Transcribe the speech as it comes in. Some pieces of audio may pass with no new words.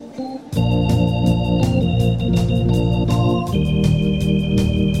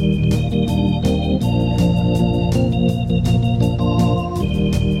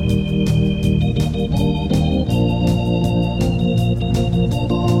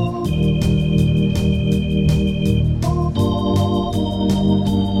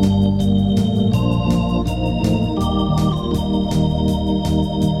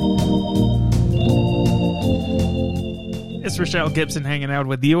It's Rochelle Gibson hanging out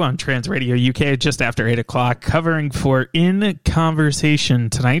with you on Trans Radio UK just after 8 o'clock, covering for In Conversation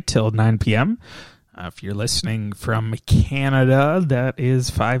tonight till 9 p.m. If you're listening from Canada, that is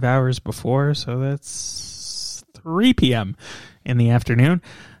 5 hours before, so that's 3 p.m. in the afternoon.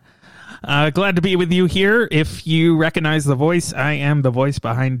 Glad to be with you here. If you recognize the voice, I am the voice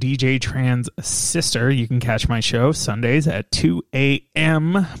behind DJ Trans Sister. You can catch my show Sundays at 2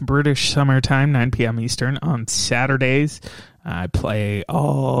 a.m. British Summer Time, 9 p.m. Eastern. On Saturdays, I play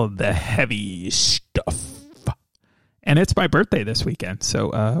all the heavy stuff. And it's my birthday this weekend,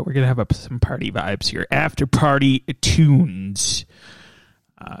 so we're going to have some party vibes here. After party tunes,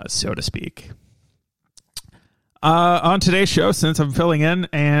 so to speak. On today's show, since I'm filling in,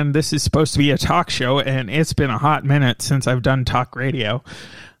 and this is supposed to be a talk show, and it's been a hot minute since I've done talk radio,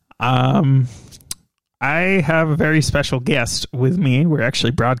 I have a very special guest with me. We're actually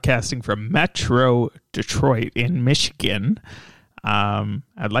broadcasting from Metro Detroit in Michigan.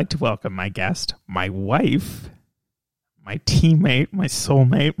 I'd like to welcome my guest, my wife, my teammate, my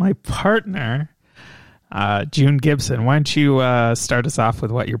soulmate, my partner, June Gibson. Why don't you start us off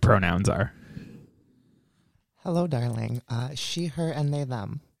with what your pronouns are? Hello, darling. She, her, and they,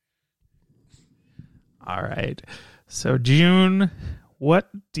 them. All right. So, June, what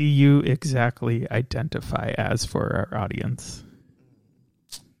do you exactly identify as for our audience?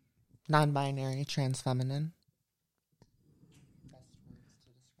 Non-binary, trans feminine.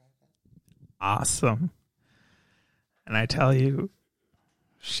 Awesome. And I tell you,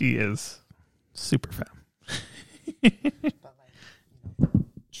 she is super femme. But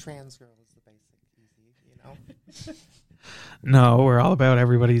trans girl is the basic easy, No, we're all about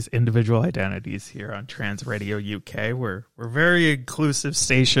everybody's individual identities here on Trans Radio UK. We're a very inclusive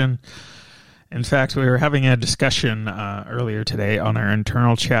station. In fact, we were having a discussion earlier today on our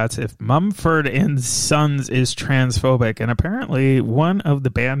internal chats if Mumford and Sons is transphobic, and apparently one of the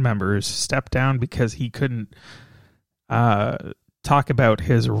band members stepped down because he couldn't talk about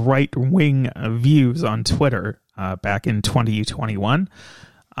his right-wing views on Twitter back in 2021.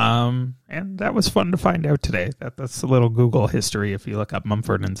 And that was fun to find out today. That's a little Google history if you look up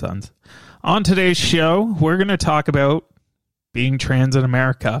Mumford and Sons. On today's show, we're going to talk about being trans in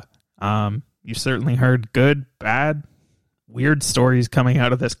America. You certainly heard good, bad, weird stories coming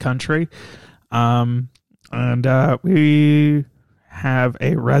out of this country. And we have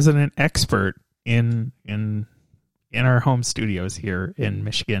a resident expert in our home studios here in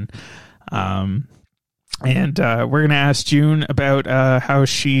Michigan. And we're going to ask June about how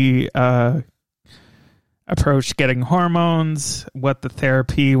she approached getting hormones, what the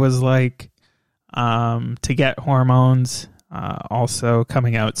therapy was like to get hormones, also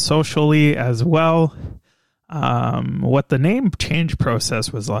coming out socially as well, what the name change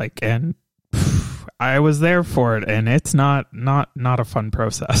process was like. And I was there for it, and it's not a fun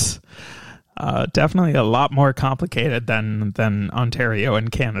process. Definitely a lot more complicated than Ontario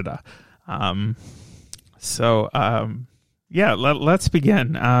and Canada. Let's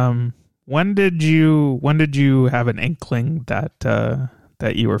begin. When did you have an inkling that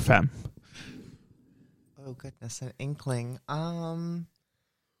you were femme? Oh goodness, an inkling.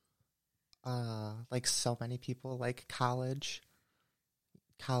 Like so many people, like college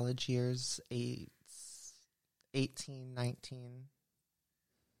years, 18, 19.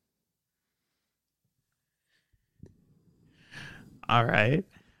 All right.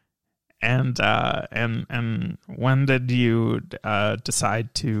 And when did you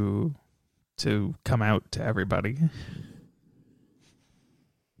decide to come out to everybody?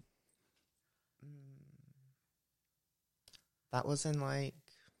 That was in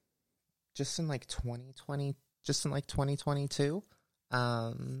 2020, just in 2022.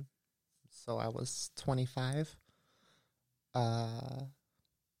 So I was 25. I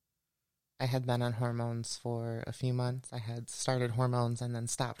had been on hormones for a few months. I had started hormones and then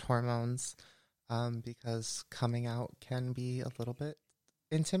stopped hormones because coming out can be a little bit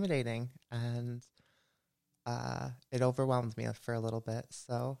intimidating, and it overwhelmed me for a little bit.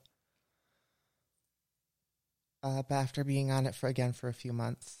 So, but after being on it for a few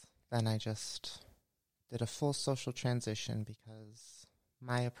months, then I just did a full social transition because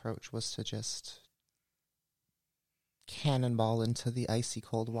my approach was to just cannonball into the icy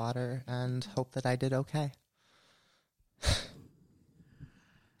cold water and hope that I did okay.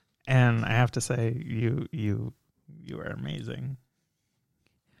 And I have to say, you are amazing.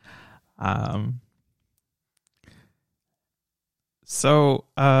 So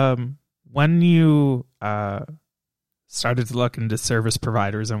when you started to look into service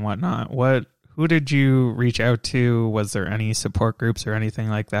providers and whatnot, who did you reach out to? Was there any support groups or anything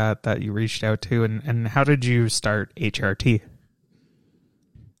like that you reached out to? And how did you start HRT?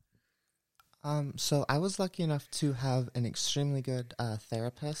 So I was lucky enough to have an extremely good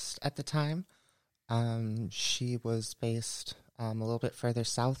therapist at the time. She was based a little bit further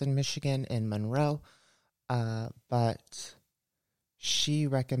south in Michigan, in Monroe, but she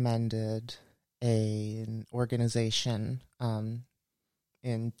recommended an organization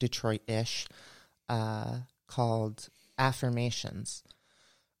in Detroit-ish called Affirmations.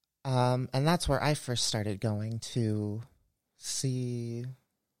 And that's where I first started going to see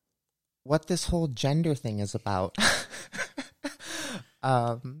what this whole gender thing is about.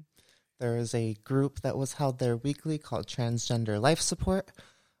 There is a group that was held there weekly called Transgender Life Support.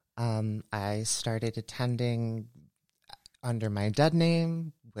 I started attending under my dead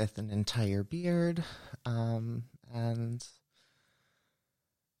name with an entire beard, and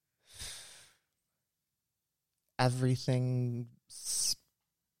everything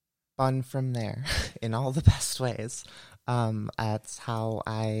spun from there in all the best ways. That's how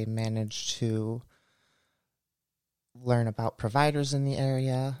I managed to learn about providers in the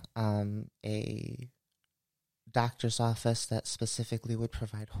area, a doctor's office that specifically would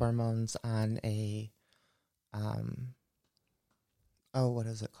provide hormones on a, what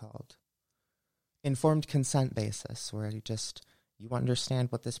is it called? Informed consent basis, where you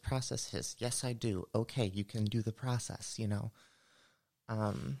understand what this process is. Yes, I do. Okay, you can do the process,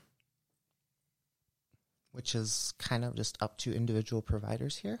 which is kind of just up to individual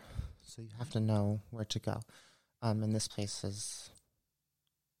providers here. So you have to know where to go. And this place is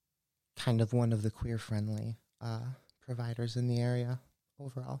kind of one of the queer-friendly providers in the area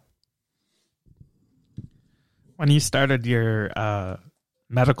overall. When you started your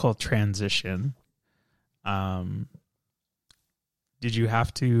medical transition, did you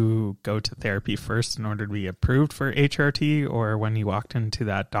have to go to therapy first in order to be approved for HRT, or when you walked into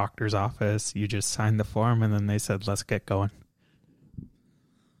that doctor's office, you just signed the form and then they said, let's get going?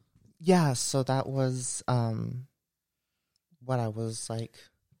 Yeah, so that was what I was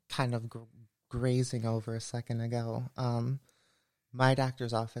kind of grazing over a second ago. My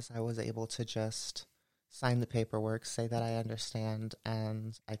doctor's office, I was able to just sign the paperwork, say that I understand,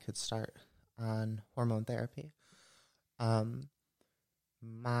 and I could start on hormone therapy.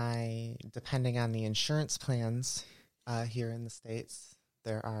 Depending on the insurance plans here in the States,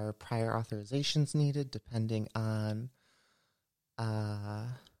 there are prior authorizations needed depending on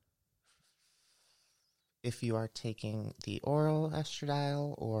if you are taking the oral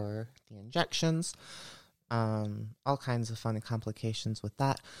estradiol or the injections. All kinds of fun complications with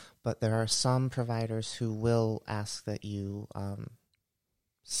that, but there are some providers who will ask that you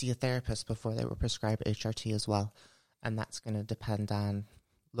see a therapist before they will prescribe HRT as well, and that's going to depend on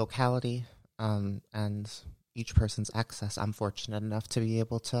locality and each person's access. I'm fortunate enough to be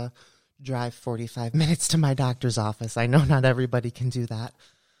able to drive 45 minutes to my doctor's office. I know not everybody can do that.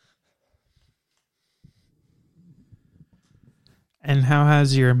 And how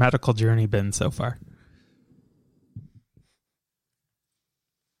has your medical journey been so far?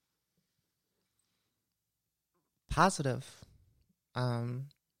 Positive.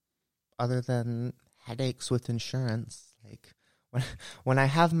 Other than headaches with insurance, when I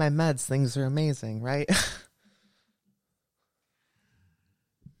have my meds, things are amazing, right?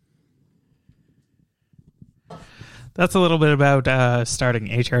 That's a little bit about starting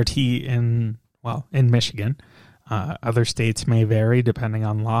HRT in Michigan. Other states may vary depending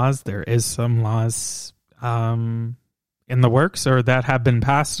on laws. There is some laws in the works or that have been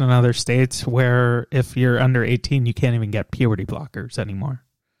passed in other states where if you're under 18, you can't even get puberty blockers anymore.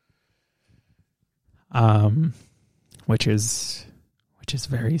 Which is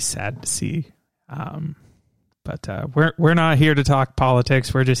very sad to see. But we're not here to talk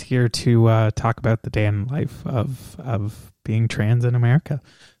politics. We're just here to talk about the day in life of being trans in America.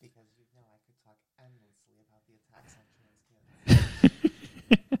 Because I could talk endlessly about the attacks on trans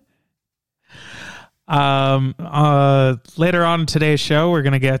kids. Later on in today's show, we're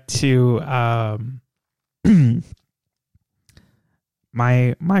going to get to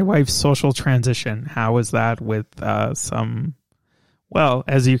my wife's social transition. How was that with some,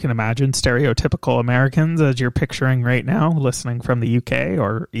 as you can imagine, stereotypical Americans as you're picturing right now, listening from the UK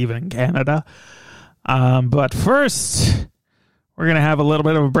or even in Canada. But first, we're going to have a little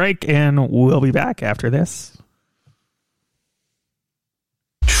bit of a break, and we'll be back after this.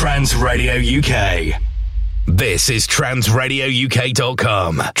 Trans Radio UK. This is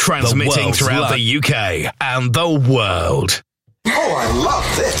transradiouk.com, transmitting throughout the UK and the world. Oh, I love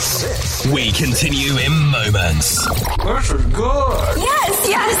this. We continue in moments. This is good.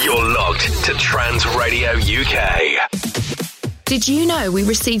 Yes. You're logged to Trans Radio UK. Did you know we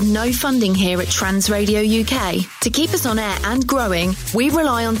receive no funding here at Trans Radio UK? To keep us on air and growing, we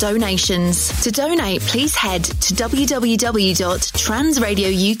rely on donations. To donate, please head to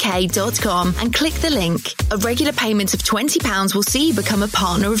www.transradiouk.com and click the link. A regular payment of £20 will see you become a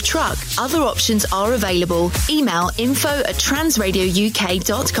partner of Truck. Other options are available. Email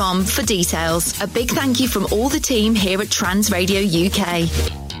info@transradiouk.com for details. A big thank you from all the team here at Trans Radio UK.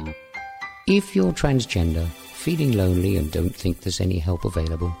 If you're transgender, feeling lonely and don't think there's any help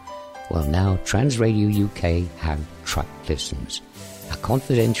available, well, now Trans Radio UK have Truck Listens, a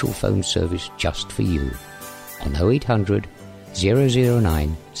confidential phone service just for you on 0800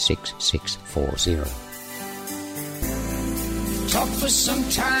 009 6640. Talk for some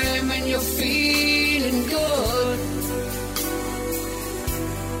time and you're feeling good.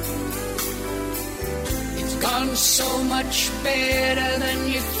 It's gone so much better than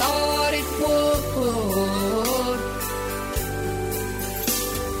you thought it would.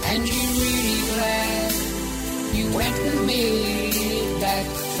 And you're really glad you went and made that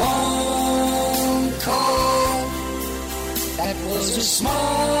phone call. That was a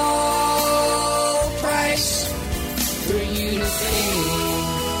small price for you to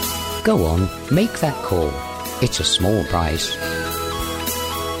pay. Go on, make that call. It's a small price.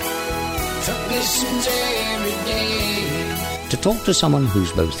 Truck listens every day. To talk to someone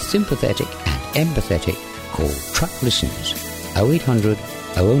who's both sympathetic and empathetic, call Truck Listens 0800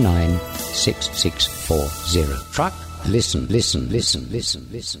 009 6640. Truck Listen. The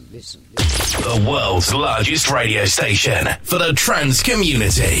world's largest radio station for the trans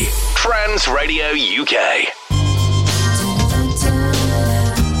community. Trans Radio UK.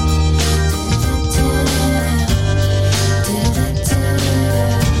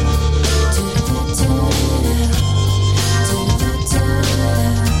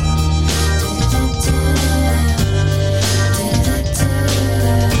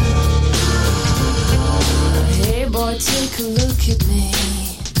 Take a look at me.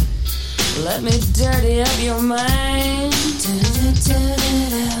 Let me dirty up your mind.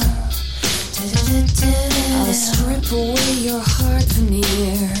 I'll strip away your heart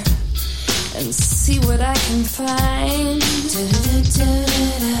veneer and see what I can find. The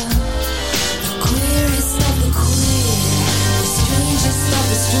queerest of the queer, the strangest of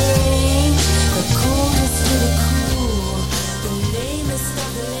the strange, the coldest of the cool, the lamest of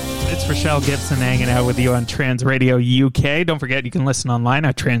the lame. It's Rochelle Gibson hanging out with you on Trans Radio UK. Don't forget you can listen online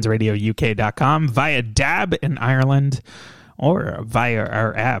at transradiouk.com via DAB in Ireland or via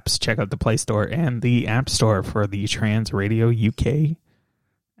our apps. Check out the Play Store and the App Store for the Trans Radio UK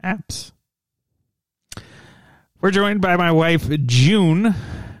apps. We're joined by my wife, June,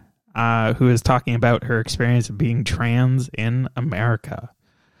 who is talking about her experience of being trans in America.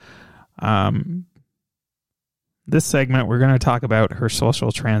 This segment, we're going to talk about her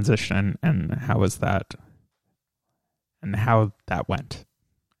social transition and how was that, and how that went,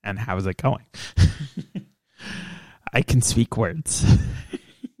 and how is it going. I can speak words.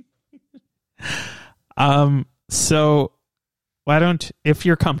 So why don't, if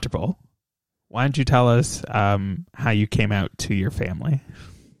you're comfortable, why don't you tell us how you came out to your family?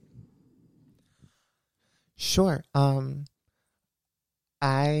 Sure.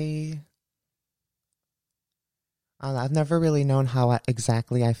 I've never really known how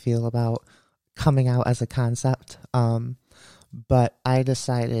exactly I feel about coming out as a concept, but I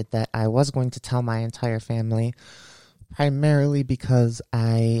decided that I was going to tell my entire family, primarily because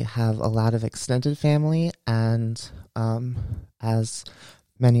I have a lot of extended family, and as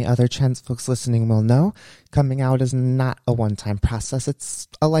many other trans folks listening will know, coming out is not a one-time process. It's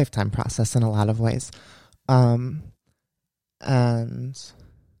a lifetime process in a lot of ways. And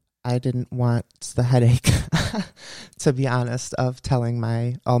I didn't want the headache, to be honest, of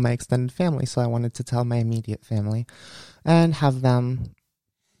telling all my extended family. So I wanted to tell my immediate family and have them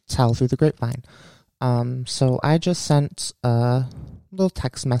tell through the grapevine. So I just sent a little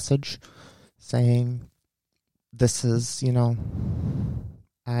text message saying, this is,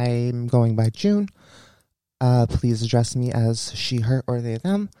 I'm going by June. Please address me as she, her, or they,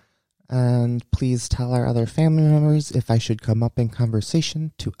 them. And please tell our other family members if I should come up in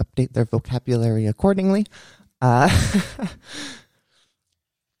conversation to update their vocabulary accordingly.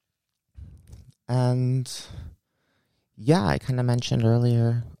 And yeah, I kind of mentioned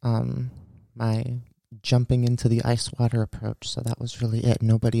earlier my jumping into the ice water approach. So that was really it.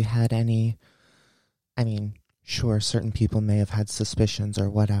 Nobody had any, I mean, sure, certain people may have had suspicions or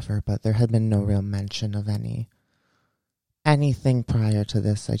whatever, but there had been no real mention of anything prior to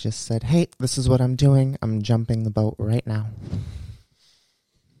this. I just said, hey, this is what I'm doing. I'm jumping the boat right now.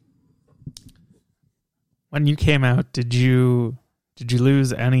 When you came out, did you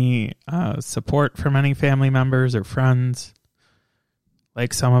lose any support from any family members or friends,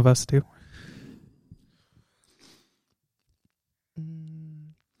 like some of us do?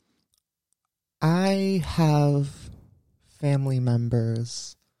 I have family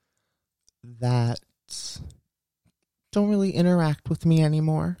members that don't really interact with me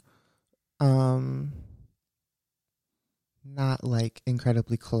anymore. Not like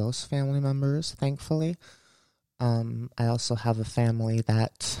incredibly close family members, thankfully. I also have a family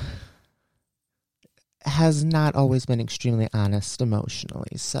that has not always been extremely honest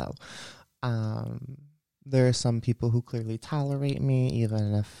emotionally. So there are some people who clearly tolerate me,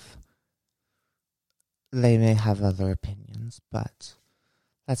 even if they may have other opinions. But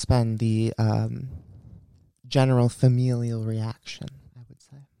that's been the general familial reaction, I would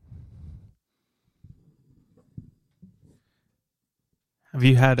say. Have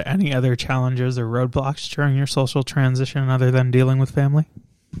you had any other challenges or roadblocks during your social transition other than dealing with family?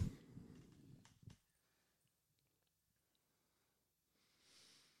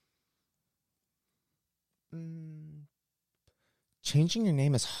 Changing your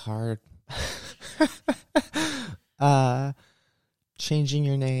name is hard. Changing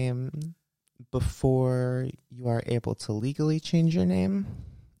your name before you are able to legally change your name,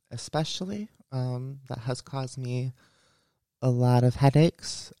 especially, that has caused me a lot of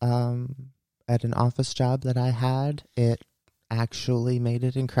headaches. At an office job that I had, it actually made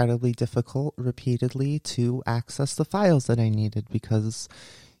it incredibly difficult repeatedly to access the files that I needed because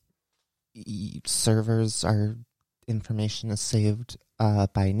servers are information is saved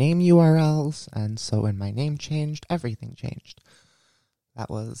by name URLs, and so when my name changed, everything changed. That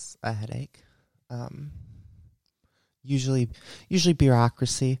was a headache. Usually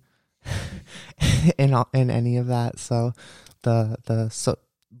bureaucracy in any of that. So the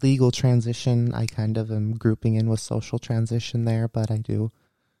legal transition, I kind of am grouping in with social transition there, but I do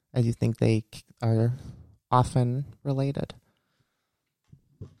think they are often related.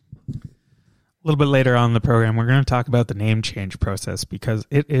 A little bit later on in the program, we're going to talk about the name change process because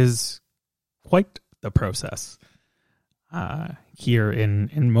it is quite the process here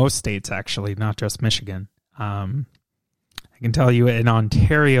in most states, actually, not just Michigan. I can tell you in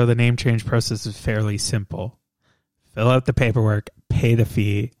Ontario, the name change process is fairly simple. Fill out the paperwork, pay the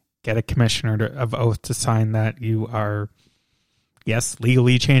fee, get a commissioner of oath to sign that you are, yes,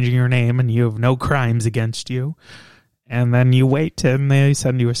 legally changing your name and you have no crimes against you. And then you wait and they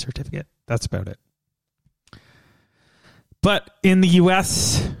send you a certificate. That's about it. But in the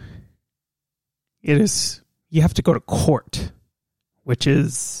U.S., you have to go to court, which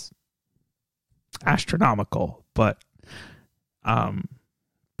is astronomical, but part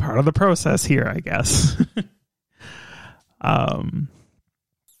of the process here, I guess.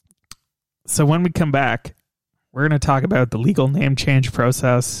 So when we come back, we're going to talk about the legal name change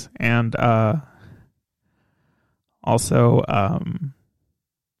process and also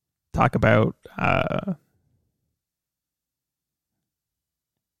talk about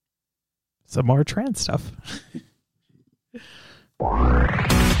some more trans stuff. For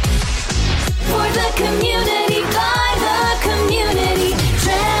the community, by the community,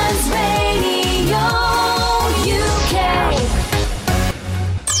 Trans Radio UK.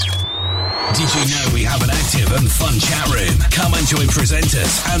 Did you know we have an active and fun chat room? Come and join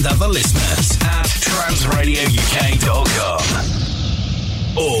presenters and other listeners at transradiouk.com.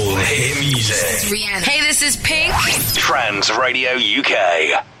 All hit music. Hey, this is Pink. Trans Radio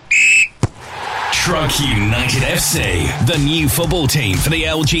UK. Truck United FC, the new football team for the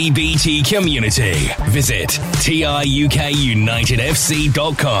LGBT community. Visit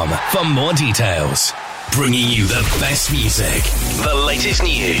tiukunitedfc.com for more details. Bringing you the best music, the latest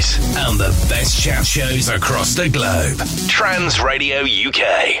news, and the best chat shows across the globe. Trans Radio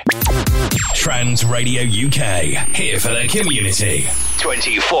UK. Trans Radio UK, here for the community.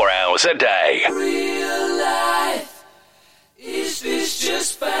 24 hours a day. Real life, is this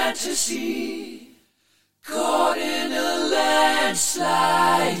just fantasy? Caught in a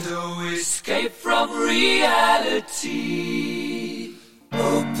landslide, no escape from reality.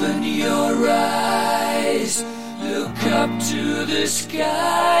 Open your eyes, look up to the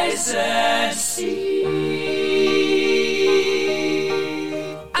skies and see.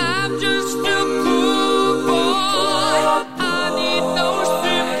 I'm just a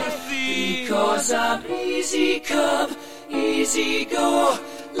 'cause I'm easy come, easy go,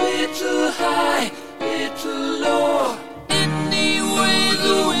 little high, little low. Any way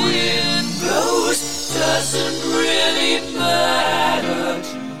the wind blows doesn't really matter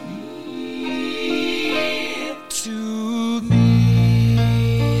to me. To me.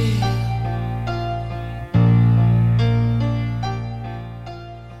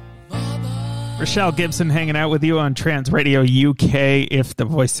 Rochelle Gibson hanging out with you on Trans Radio UK. If the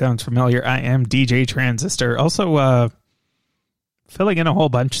voice sounds familiar, I am DJ Transistor. Also, filling in a whole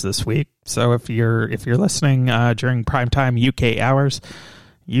bunch this week. So if you're listening during primetime UK hours,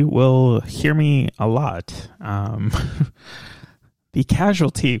 you will hear me a lot. The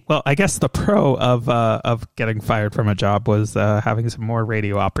casualty, well, I guess the pro of getting fired from a job was having some more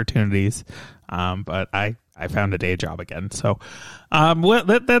radio opportunities. But I found a day job again. So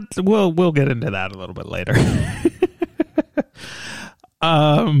we'll get into that a little bit later.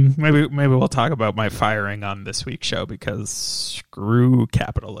 Maybe we'll talk about my firing on this week's show, because screw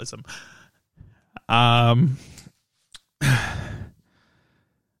capitalism. I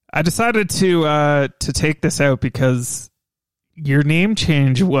decided to take this out because your name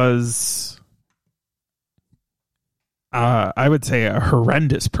change was, I would say, a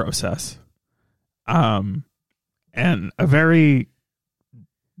horrendous process. And a very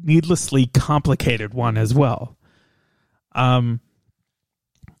needlessly complicated one as well. What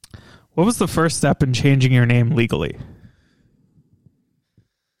was the first step in changing your name legally?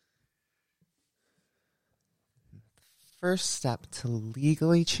 First step to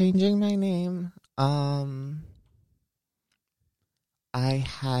legally changing my name, I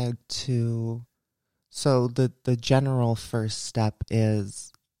had to. So the general first step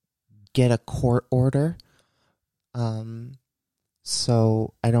is get a court order.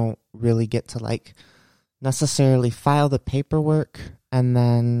 So I don't really get to necessarily file the paperwork and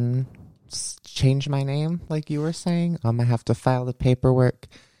then change my name, like you were saying. I have to file the paperwork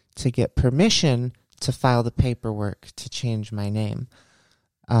to get permission to file the paperwork to change my name.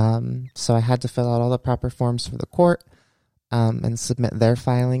 So I had to fill out all the proper forms for the court, and submit their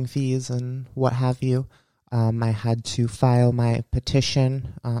filing fees and what have you. I had to file my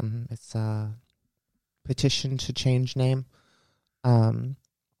petition. It's a petition to change name, in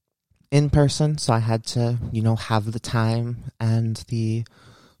person. So I had to, have the time and the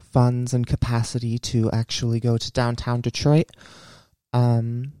funds and capacity to actually go to downtown Detroit,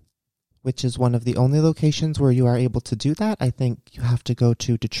 which is one of the only locations where you are able to do that. I think you have to go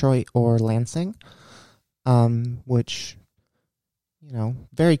to Detroit or Lansing, which,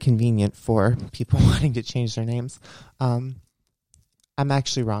 very convenient for people wanting to change their names. I'm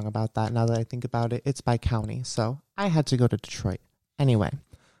actually wrong about that now that I think about it. It's by county, so I had to go to Detroit. Anyway,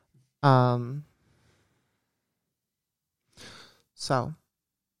 so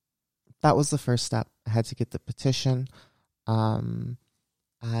that was the first step. I had to get the petition.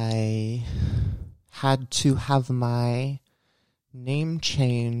 I had to have my name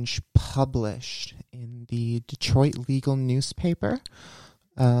change published in the Detroit Legal newspaper,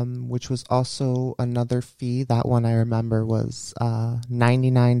 which was also another fee. That one I remember was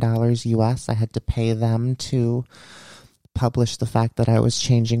 $99 US. I had to pay them to publish the fact that I was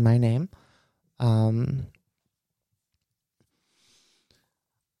changing my name.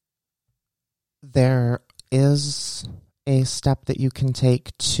 There is a step that you can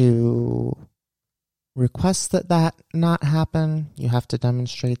take to request that not happen. You have to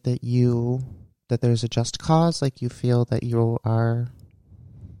demonstrate that there's a just cause, like you feel that your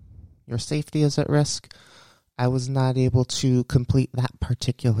safety is at risk. I was not able to complete that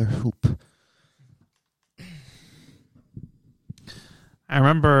particular hoop. I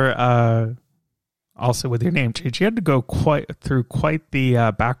remember also with your name change, you had to go through quite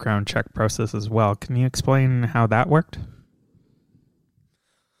the background check process as well. Can you explain how that worked?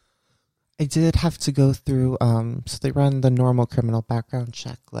 I did have to go through, so they run the normal criminal background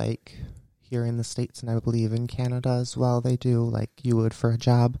check, like here in the States, and I believe in Canada as well. They do, like you would for a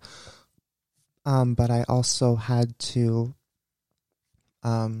job. But I also had to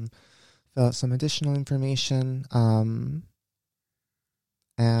fill out some additional information,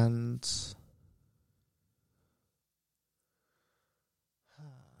 and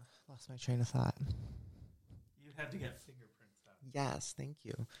lost my train of thought. You had to get fingerprints out. Yes, thank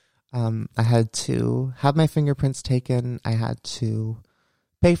you. I had to have my fingerprints taken. I had to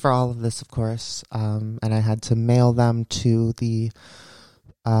pay for all of this, of course, and I had to mail them to the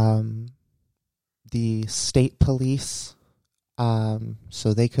state police,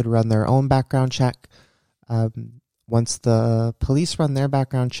 so they could run their own background check. Once the police run their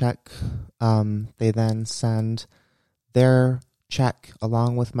background check, they then send their check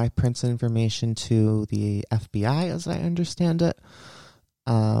along with my Prince information to the FBI, as I understand it.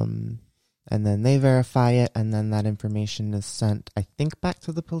 And then they verify it, and then that information is sent, I think, back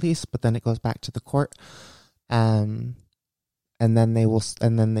to the police, but then it goes back to the court. And then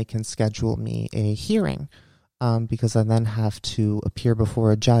they can schedule me a hearing, because I then have to appear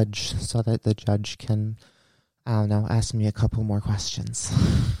before a judge so that the judge can, I don't know, ask me a couple more questions.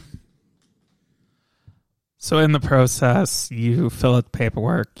 So in the process, you fill out the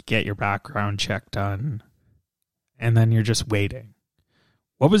paperwork, get your background check done, and then you're just waiting.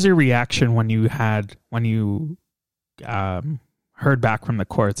 What was your reaction when you heard back from the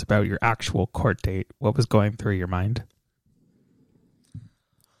courts about your actual court date? What was going through your mind?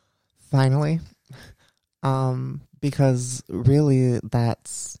 Finally, because really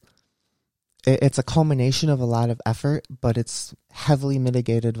it's a culmination of a lot of effort, but it's heavily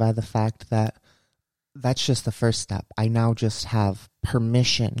mitigated by the fact that that's just the first step. I now just have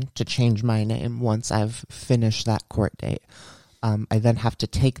permission to change my name once I've finished that court date. I then have to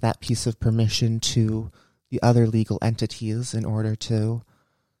take that piece of permission to the other legal entities in order to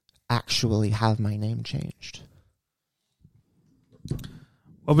actually have my name changed.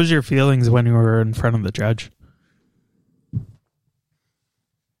 What was your feelings when you were in front of the judge?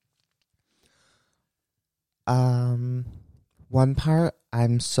 One part,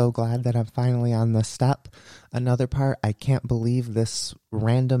 I'm so glad that I'm finally on the step. Another part, I can't believe this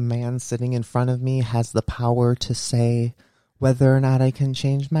random man sitting in front of me has the power to say whether or not I can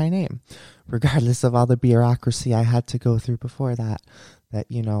change my name, regardless of all the bureaucracy I had to go through before that,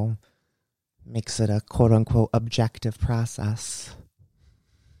 makes it a quote-unquote objective process.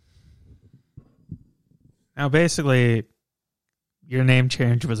 Now, basically, your name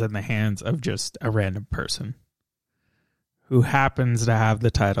change was in the hands of just a random person who happens to have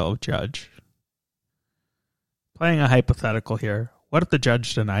the title of judge. Playing a hypothetical here, what if the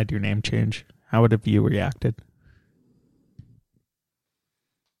judge denied your name change? How would have you reacted?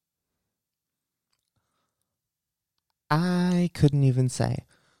 I couldn't even say.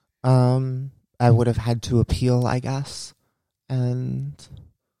 I would have had to appeal, I guess, and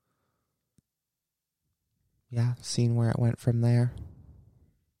yeah, seen where it went from there.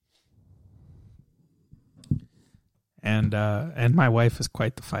 And my wife is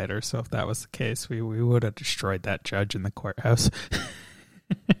quite the fighter, so if that was the case, we would have destroyed that judge in the courthouse.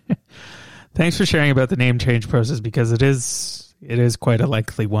 Thanks for sharing about the name change process, because it is quite a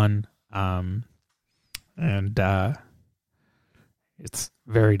likely one, and it's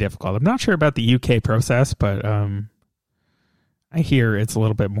very difficult. I'm not sure about the UK process, but I hear it's a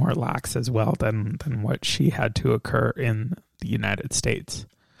little bit more lax as well than what she had to occur in the United States.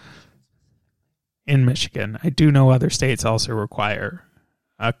 In Michigan, I do know other states also require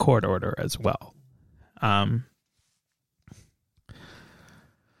a court order as well.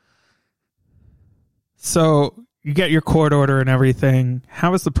 So you get your court order and everything.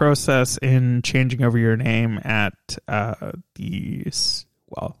 How is the process in changing over your name at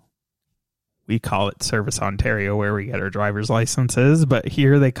we call it Service Ontario, where we get our driver's licenses, but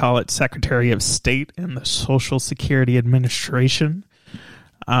here they call it Secretary of State and the Social Security Administration.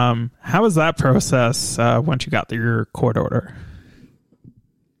 How was that process once you got your court order?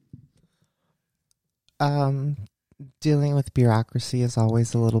 Dealing with bureaucracy is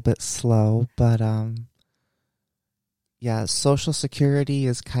always a little bit slow, but yeah, Social Security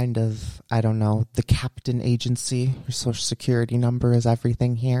is kind of, I don't know, the captain agency. Your Social Security number is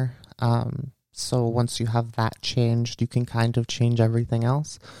everything here. So once you have that changed, you can kind of change everything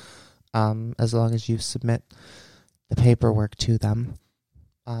else, as long as you submit the paperwork to them.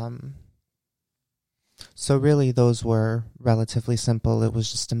 So really those were relatively simple. It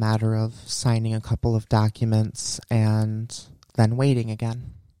was just a matter of signing a couple of documents and then waiting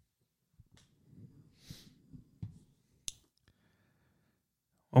again.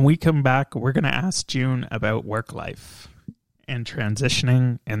 When we come back, we're going to ask June about work life and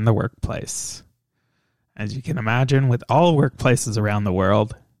transitioning in the workplace. As you can imagine, with all workplaces around the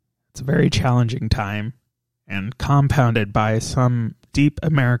world, it's a very challenging time and compounded by some deep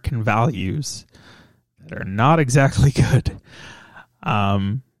American values that are not exactly good,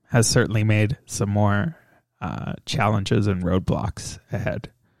 has certainly made some more challenges and roadblocks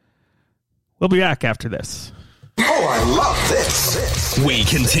ahead. We'll be back after this. Oh, I love this. We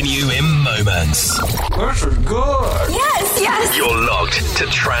continue in moments. This is good. Yes. You're logged to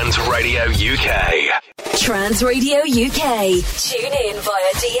Trans Radio UK. Trans Radio UK. Tune in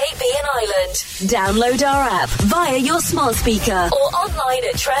via DAB in Ireland. Download our app via your smart speaker or online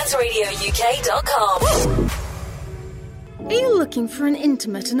at transradiouk.com. Are you looking for an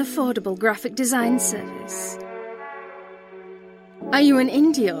intimate and affordable graphic design service? Are you an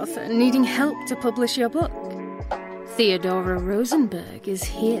indie author needing help to publish your book? Theodora Rosenberg is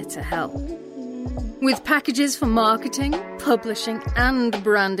here to help. With packages for marketing, publishing, and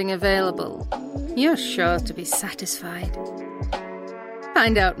branding available, you're sure to be satisfied.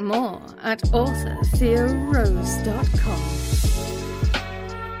 Find out more at authortheorose.com.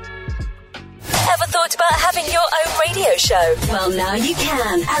 Ever thought about having your own radio show? Well, now you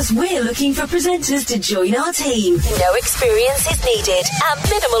can, as we're looking for presenters to join our team. No experience is needed and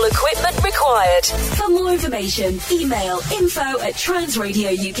minimal equipment required. For more information, email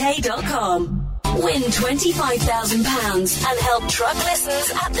info@transradiouk.com. Win £25,000 and help Truck Listens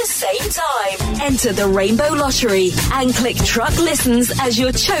at the same time. Enter the Rainbow Lottery and click Truck Listens as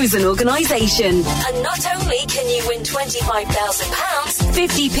your chosen organisation. And not only can you win £25,000,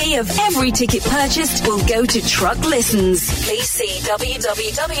 50p of every ticket purchased will go to Truck Listens. Please see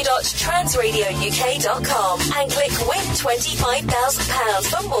www.transradiouk.com and click Win £25,000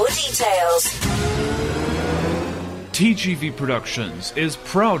 for more details. TGV Productions is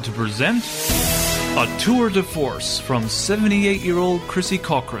proud to present a tour de force from 78-year-old Chrissy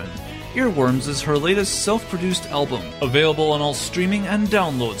Cochran. Earworms is her latest self-produced album, available on all streaming and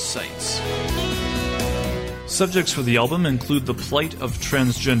download sites. Subjects for the album include the plight of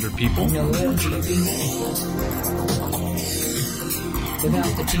transgender people,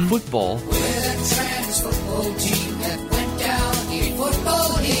 football,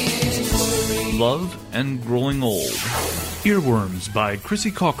 love, and growing old. Earworms by Chrissy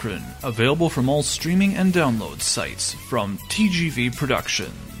Cochran, available from all streaming and download sites from TGV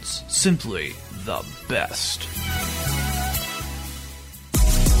Productions. Simply the best.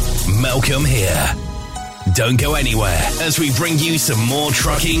 Malcolm here. Don't go anywhere as we bring you some more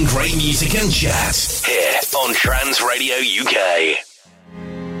trucking, great music and chat here on Trans Radio UK.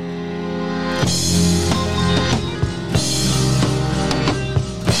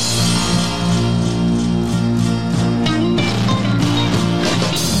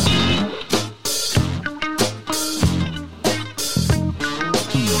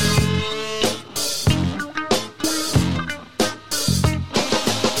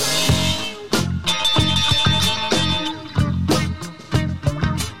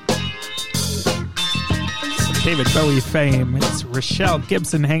 David Bowie fame. It's Rochelle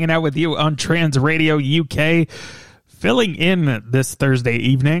Gibson hanging out with you on Trans Radio UK, filling in this Thursday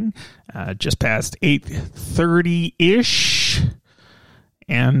evening, just past 8:30-ish.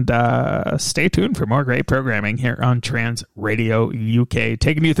 And stay tuned for more great programming here on Trans Radio UK.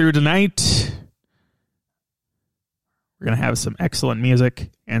 Taking you through tonight, we're going to have some excellent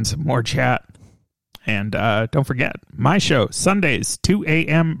music and some more chat. And don't forget, my show, Sundays, 2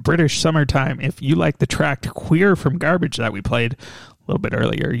 a.m. British summertime. If you like the track Queer from Garbage that we played a little bit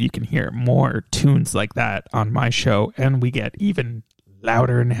earlier, you can hear more tunes like that on my show, and we get even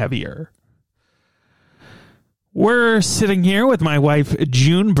louder and heavier. We're sitting here with my wife,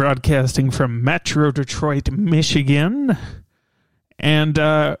 June, broadcasting from Metro Detroit, Michigan. And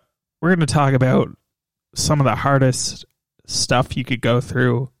we're going to talk about some of the hardest stuff you could go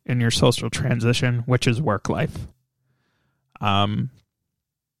through in your social transition, which is work life.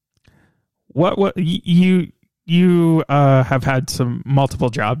 What you have had some multiple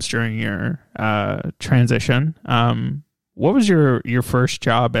jobs during your transition. What was your first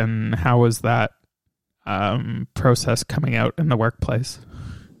job, and how was that process coming out in the workplace?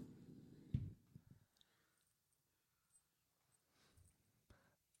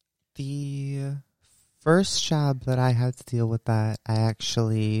 The first job that I had to deal with that, I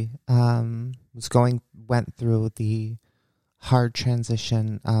actually went through the hard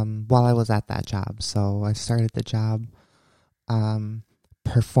transition while I was at that job. So I started the job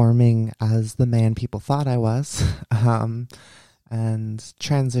performing as the man people thought I was, and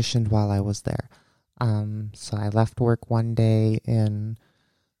transitioned while I was there. So I left work one day in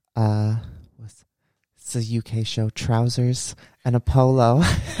it's a UK show, trousers and a polo.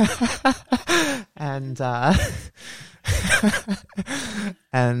 and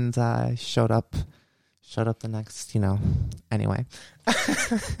showed up the next, anyway.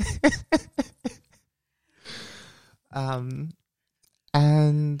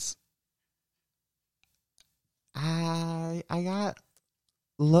 And I got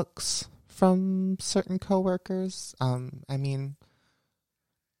looks from certain coworkers. I mean,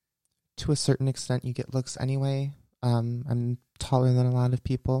 to a certain extent, you get looks anyway. I'm taller than a lot of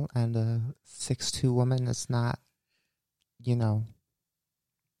people, and a 6'2" woman is not,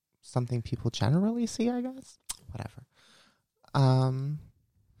 something people generally see, I guess. Whatever.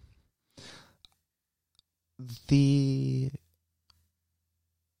 The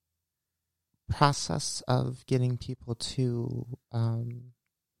process of getting people to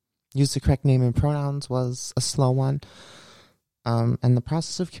use the correct name and pronouns was a slow one. And the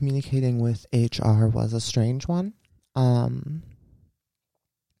process of communicating with HR was a strange one.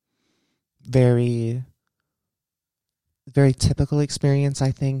 Very, very typical experience,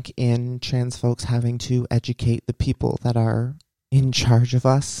 I think, in trans folks having to educate the people that are in charge of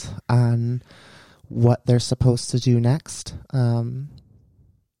us on what they're supposed to do next. What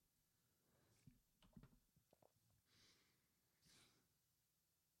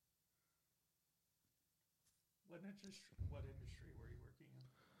industry were you working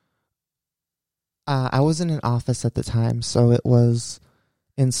in? I was in an office at the time, so it was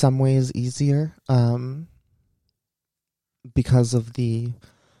in some ways easier because of the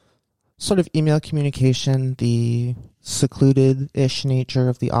sort of email communication, the secluded-ish nature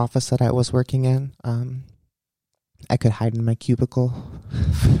of the office that I was working in. I could hide in my cubicle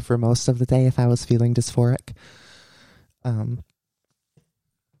for most of the day if I was feeling dysphoric.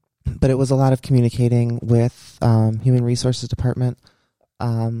 But it was a lot of communicating with human resources department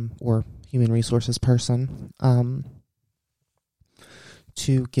or human resources person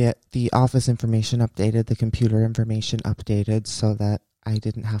to get the office information updated, the computer information updated so that I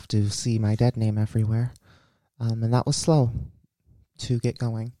didn't have to see my dead name everywhere. And that was slow to get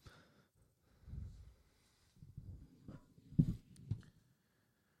going.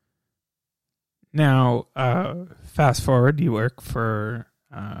 Now, fast forward, you work for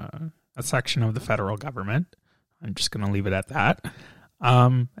a section of the federal government. I'm just going to leave it at that.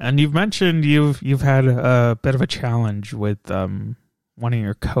 And you've mentioned you've had a bit of a challenge with one of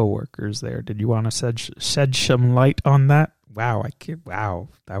your coworkers there. Did you want to shed some light on that? Wow,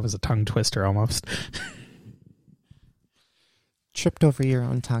 that was a tongue twister almost. Tripped over your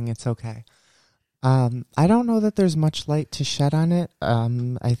own tongue. It's okay. I don't know that there's much light to shed on it.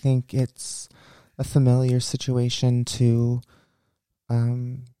 I think it's a familiar situation to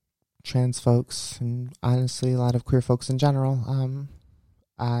trans folks and honestly a lot of queer folks in general.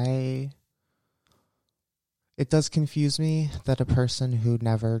 It does confuse me that a person who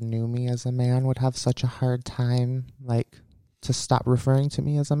never knew me as a man would have such a hard time, to stop referring to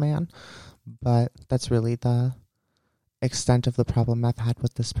me as a man. But that's really the extent of the problem I've had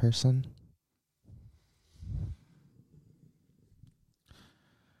with this person.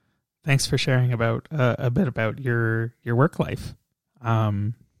 Thanks for sharing about a bit about your work life.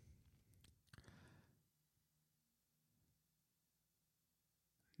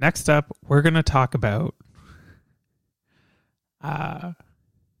 Next up, we're going to talk about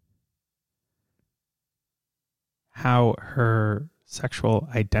how her sexual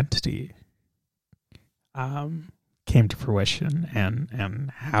identity came to fruition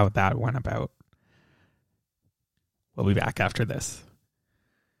and how that went about. We'll be back after this.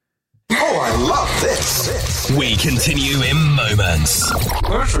 Oh, I love this. We continue in moments.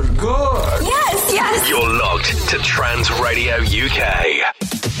 This is good. Yes. You're logged to Trans Radio UK.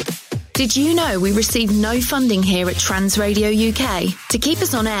 Did you know we receive no funding here at Trans Radio UK? To keep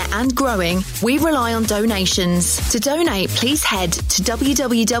us on air and growing, we rely on donations. To donate, please head to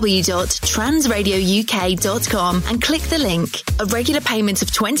www.transradiouk.com and click the link. A regular payment of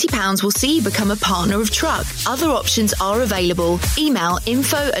 £20 will see you become a partner of Truck. Other options are available. Email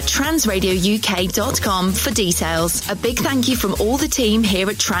info@transradiouk.com for details. A big thank you from all the team here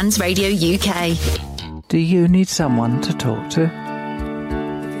at Trans Radio UK. Do you need someone to talk to?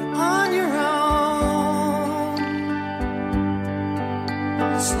 On your own,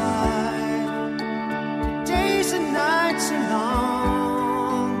 it's like the days and nights are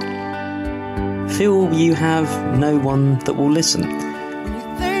long. Feel you have no one that will listen. When you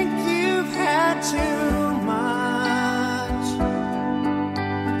think you've had too much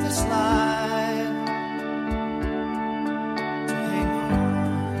of this life to hang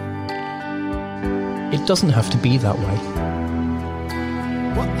on. It doesn't have to be that way.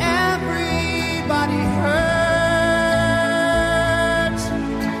 Well, everybody hurts,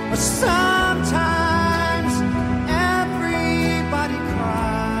 but sometimes everybody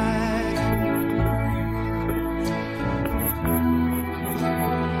cries.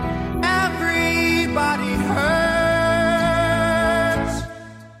 Everybody hurts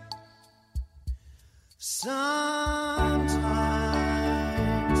sometimes.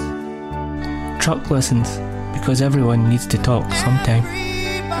 Truck lessons, because everyone needs to talk sometime.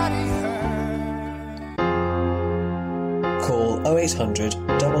 Call 0800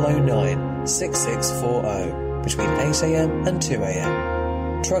 009 6640 between 8am and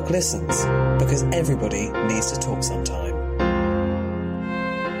 2am. Truck listens, because everybody needs to talk sometime.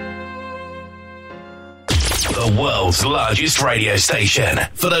 The The world's largest radio station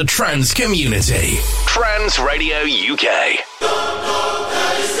for the trans community. Trans Radio UK.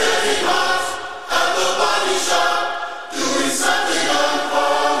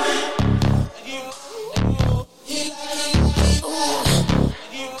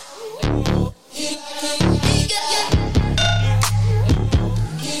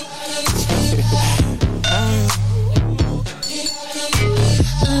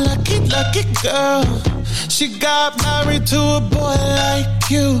 Lucky girl, she got married to a boy like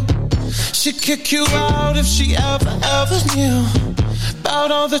you. She'd kick you out if she ever knew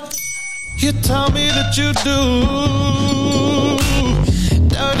about all the you tell me that you do.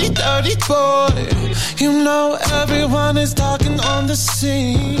 Dirty boy, you know everyone is talking on the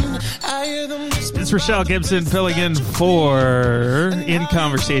scene. I hear them whisper. It's Rochelle Gibson filling in for In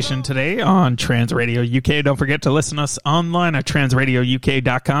Conversation today on Trans Radio UK. Don't forget to listen to us online at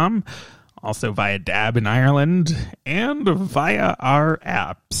transradiouk.com. Also via DAB in Ireland and via our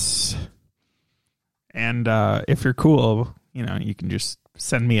apps. And if you're cool, you know, you can just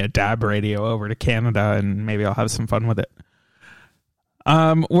send me a DAB radio over to Canada and maybe I'll have some fun with it.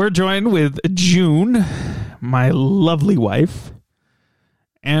 We're joined with June, my lovely wife.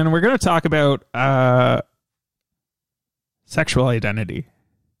 And we're going to talk about sexual identity.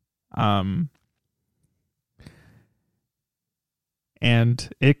 And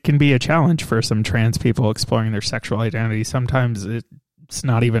it can be a challenge for some trans people exploring their sexual identity. Sometimes it's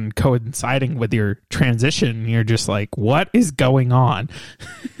not even coinciding with your transition. You're just like, what is going on?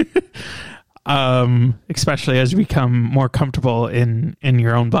 Especially as you become more comfortable in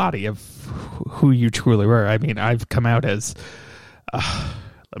your own body of who you truly were. I mean, I've come out as...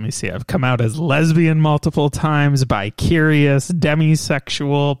 I've come out as lesbian multiple times, bi-curious,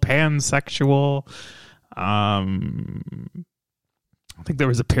 demisexual, pansexual. I think there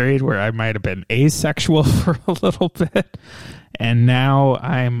was a period where I might have been asexual for a little bit, and now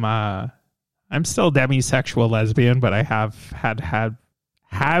I'm still demisexual lesbian, but I have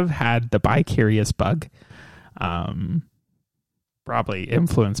had the bi-curious bug. Probably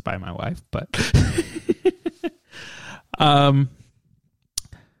influenced by my wife, but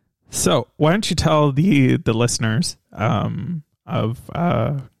so why don't you tell the listeners of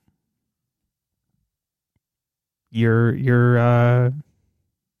your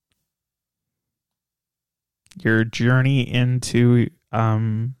journey into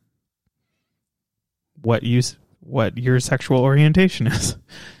what your sexual orientation is.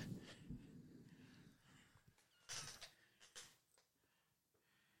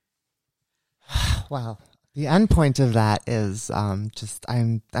 Well, the end point of that is I'm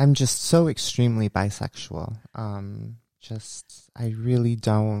just so extremely bisexual. I really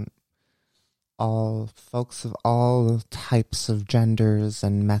don't. All folks of all types of genders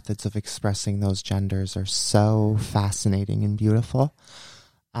and methods of expressing those genders are so fascinating and beautiful.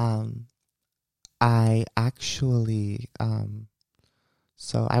 I actually,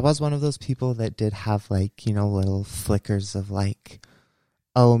 so I was one of those people that did have like, you know, little flickers of like,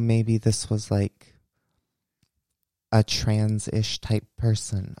 oh, maybe this was like a trans-ish type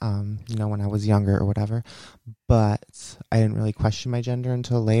person, you know, when I was younger or whatever. But I didn't really question my gender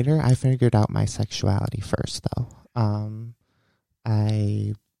until later. I figured out my sexuality first, though.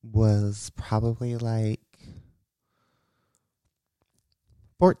 I was probably like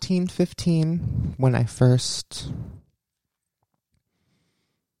 14, 15 when I first...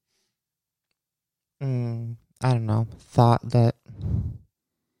 I don't know, thought that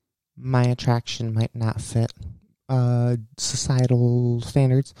my attraction might not fit societal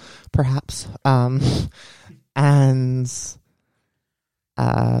standards, perhaps, and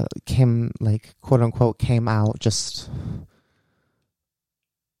came, like, quote unquote, came out, just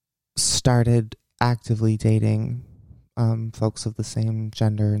started actively dating folks of the same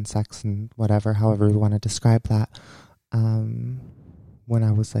gender and sex and whatever, however we want to describe that, when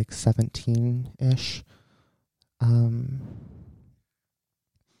I was like 17-ish.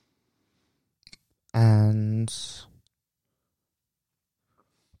 And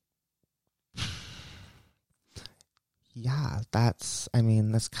yeah, that's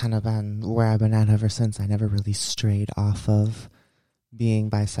kind of been where I've been at ever since. I never really strayed off of being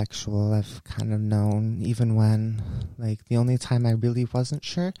bisexual. I've kind of known, even when, like, the only time I really wasn't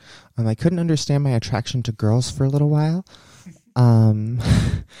sure, I couldn't understand my attraction to girls for a little while.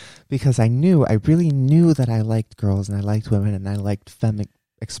 Because I really knew that I liked girls and I liked women and I liked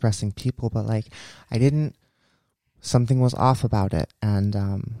expressing people, but like something was off about it, and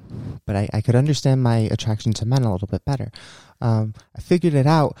but I could understand my attraction to men a little bit better. I figured it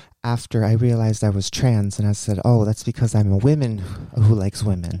out after I realized I was trans, and I said, "Oh, that's because I'm a woman who likes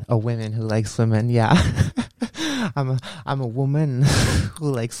women. A woman who likes women." Yeah, I'm a woman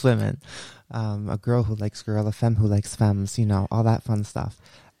who likes women. A girl who likes girl, a femme who likes femmes. You know, all that fun stuff,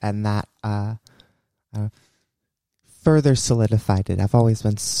 and that further solidified it. I've always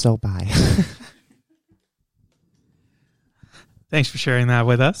been so bi. Thanks for sharing that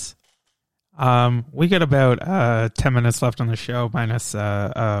with us. We got about 10 minutes left on the show, minus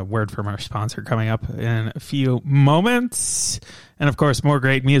a word from our sponsor coming up in a few moments. And, of course, more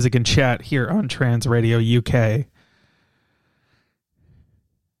great music and chat here on Trans Radio UK.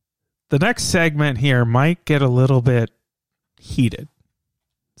 The next segment here might get a little bit heated,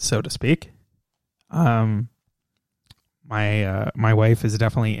 so to speak. My wife is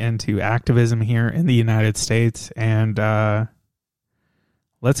definitely into activism here in the United States, and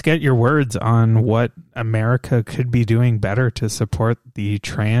let's get your words on what America could be doing better to support the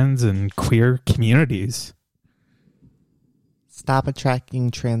trans and queer communities. Stop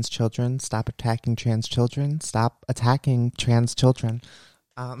attacking trans children. Stop attacking trans children. Stop attacking trans children.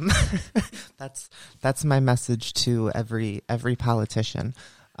 That's my message to every politician.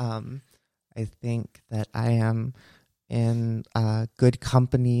 I think that I am in good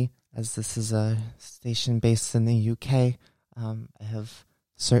company, as this is a station based in the UK. I have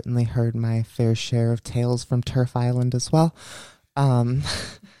certainly heard my fair share of tales from Turf Island as well.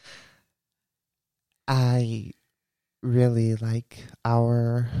 I really like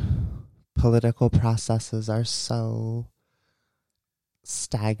our political processes are so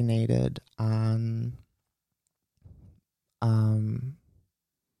stagnated on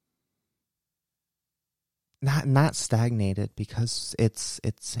not stagnated because it's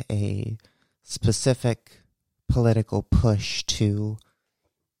a specific political push to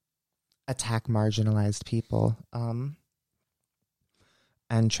attack marginalized people,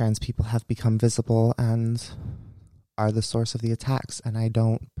 and trans people have become visible and are the source of the attacks. And I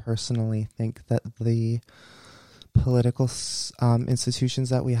don't personally think that the political institutions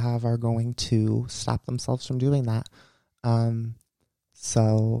that we have are going to stop themselves from doing that.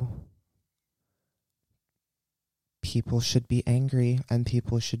 So people should be angry, and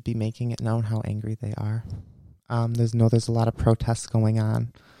people should be making it known how angry they are. There's a lot of protests going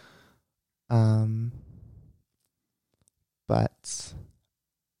on. But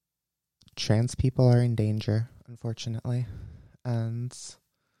trans people are in danger, unfortunately. And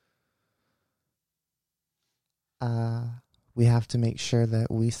we have to make sure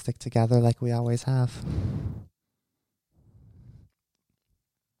that we stick together like we always have.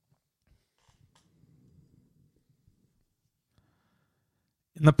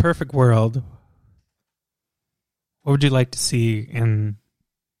 In the perfect world, what would you like to see in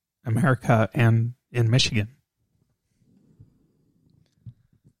America and in Michigan?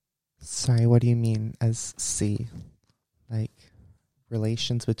 Sorry, what do you mean as see? Like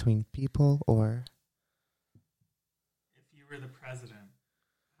relations between people, or? If you were the president,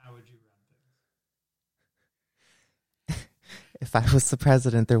 how would you run things? If I was the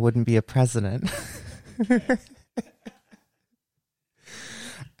president, there wouldn't be a president.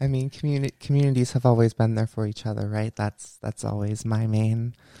 I mean, communities have always been there for each other, right? That's always my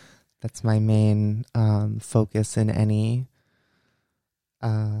main. That's my main focus in any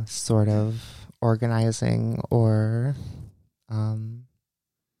sort of organizing or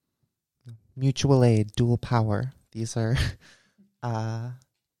mutual aid, dual power. These are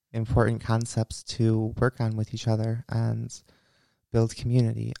important concepts to work on with each other and build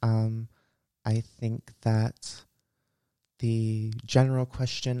community. I think that the general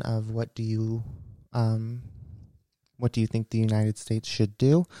question of what do you think the United States should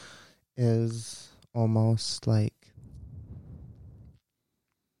do is almost like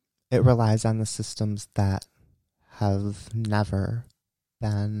it relies on the systems that have never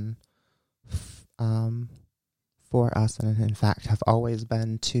been for us, and in fact have always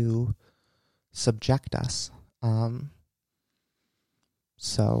been to subject us.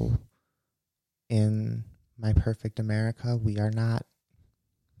 So in my perfect America, we are not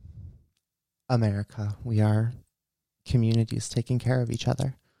America. We are communities taking care of each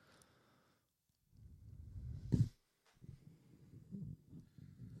other.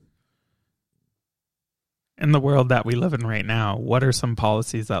 In the world that we live in right now, what are some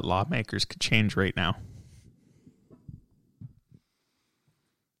policies that lawmakers could change right now?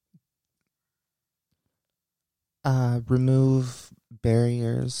 Remove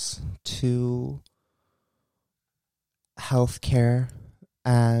barriers to healthcare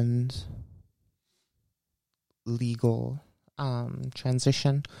and legal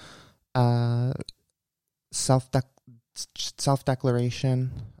transition,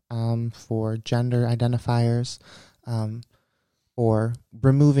 self-declaration, for gender identifiers, or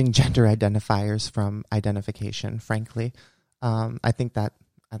removing gender identifiers from identification, frankly. I think that,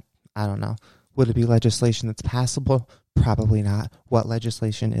 I don't know, would it be legislation that's passable? Probably not. What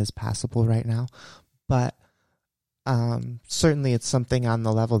legislation is passable right now? But certainly it's something on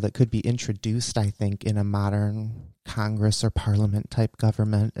the level that could be introduced, I think, in a modern Congress or Parliament type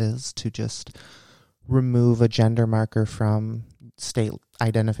government, is to just remove a gender marker from state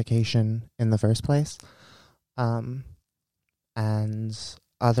identification in the first place, and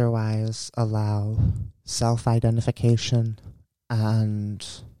otherwise allow self-identification and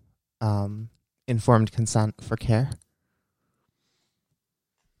informed consent for care.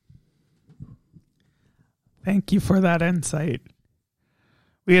 Thank you for that insight.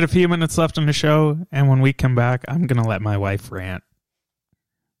 We had a few minutes left in the show, and when we come back, I'm going to let my wife rant.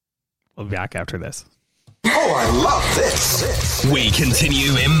 We'll be back after this. Oh, I love this. We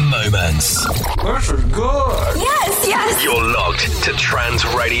continue in moments. This is good. Yes, yes. You're logged to Trans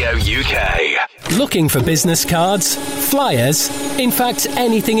Radio UK. Looking for business cards, flyers, in fact,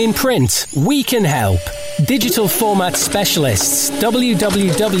 anything in print? We can help. Digital format specialists,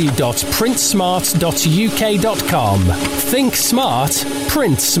 www.printsmart.uk.com. Think smart,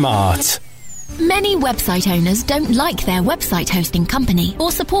 print smart. Many website owners don't like their website hosting company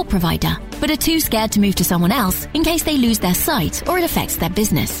or support provider, but are too scared to move to someone else in case they lose their site or it affects their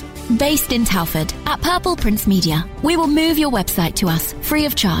business. Based in Telford, at Purple Prince Media, we will move your website to us free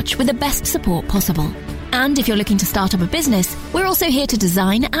of charge with the best support possible. And if you're looking to start up a business, we're also here to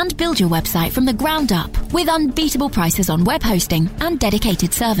design and build your website from the ground up with unbeatable prices on web hosting and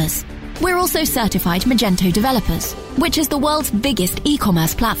dedicated servers. We're also certified Magento developers, which is the world's biggest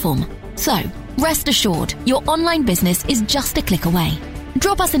e-commerce platform. So, rest assured, your online business is just a click away.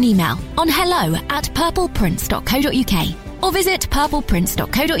 Drop us an email on hello@purpleprince.co.uk or visit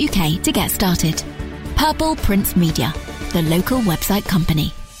purpleprince.co.uk to get started. Purple Prince Media, the local website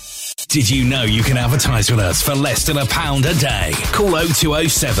company. Did you know you can advertise with us for less than £1 a day? Call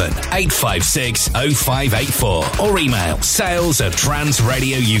 0207 856 0584 or email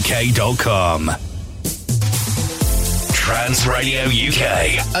sales@transradiouk.com. Trans Radio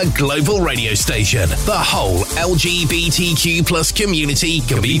UK, a global radio station the whole LGBTQ plus community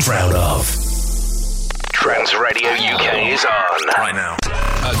can be proud of. Trans Radio UK is on right now.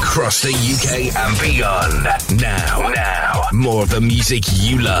 Across the UK and beyond. Now, more of the music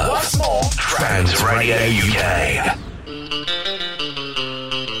you love. What's more? Trans Radio UK.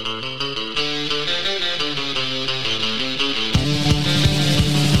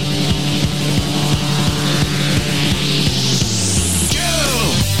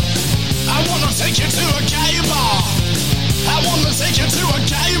 Take you to a gay bar. I wanna take you to a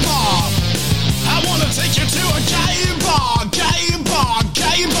gay bar. I wanna take you to a gay bar, gay bar,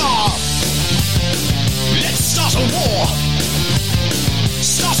 gay bar. Let's start a war.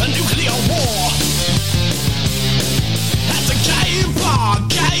 Start a nuclear war. At the gay bar,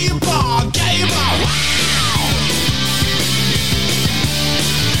 gay bar, gay bar. Wow!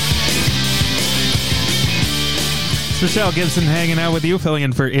 Rochelle Gibson hanging out with you, filling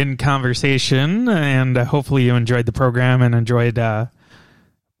in for In Conversation, and hopefully you enjoyed the program and enjoyed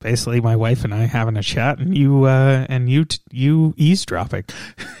basically my wife and I having a chat, and you eavesdropping.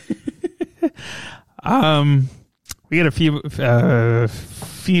 We had a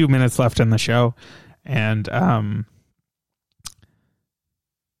few minutes left in the show, and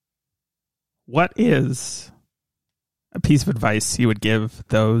what is a piece of advice you would give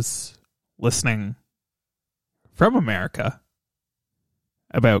those listening from America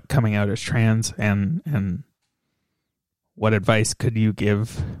about coming out as trans, and what advice could you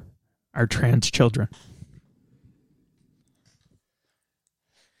give our trans children?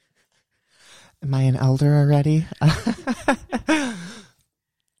 Am I an elder already?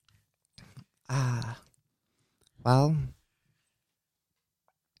 Well,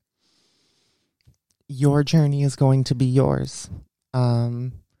 your journey is going to be yours.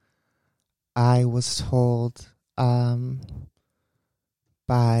 I was told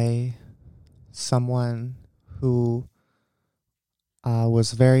by someone who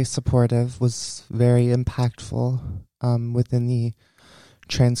was very supportive, was very impactful within the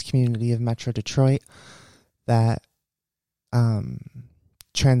trans community of Metro Detroit, that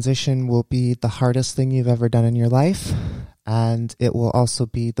transition will be the hardest thing you've ever done in your life, and it will also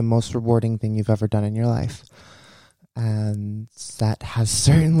be the most rewarding thing you've ever done in your life. And that has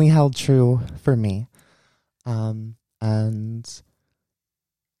certainly held true for me. And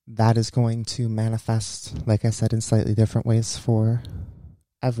that is going to manifest, like I said, in slightly different ways for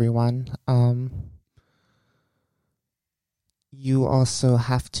everyone. you also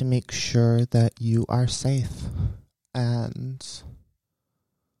have to make sure that you are safe. And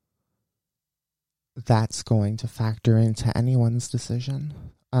that's going to factor into anyone's decision.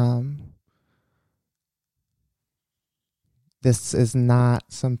 This is not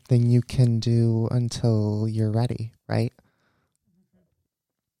something you can do until you're ready, right?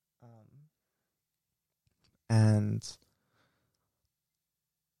 And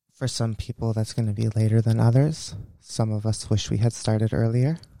for some people, that's going to be later than others. Some of us wish we had started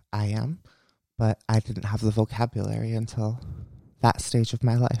earlier. I am. But I didn't have the vocabulary until that stage of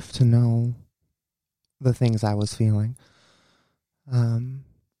my life to know the things I was feeling.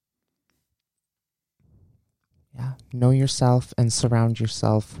 Yeah, know yourself and surround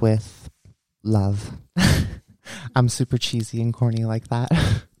yourself with love. I'm super cheesy and corny like that.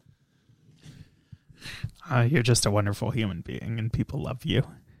 You're just a wonderful human being, and people love you.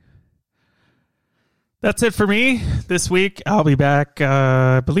 That's it for me this week. I'll be back,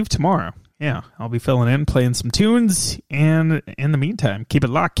 I believe, tomorrow. Yeah, I'll be filling in, playing some tunes, and in the meantime, keep it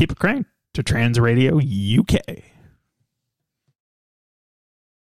locked, keep it cranked to Trans Radio UK.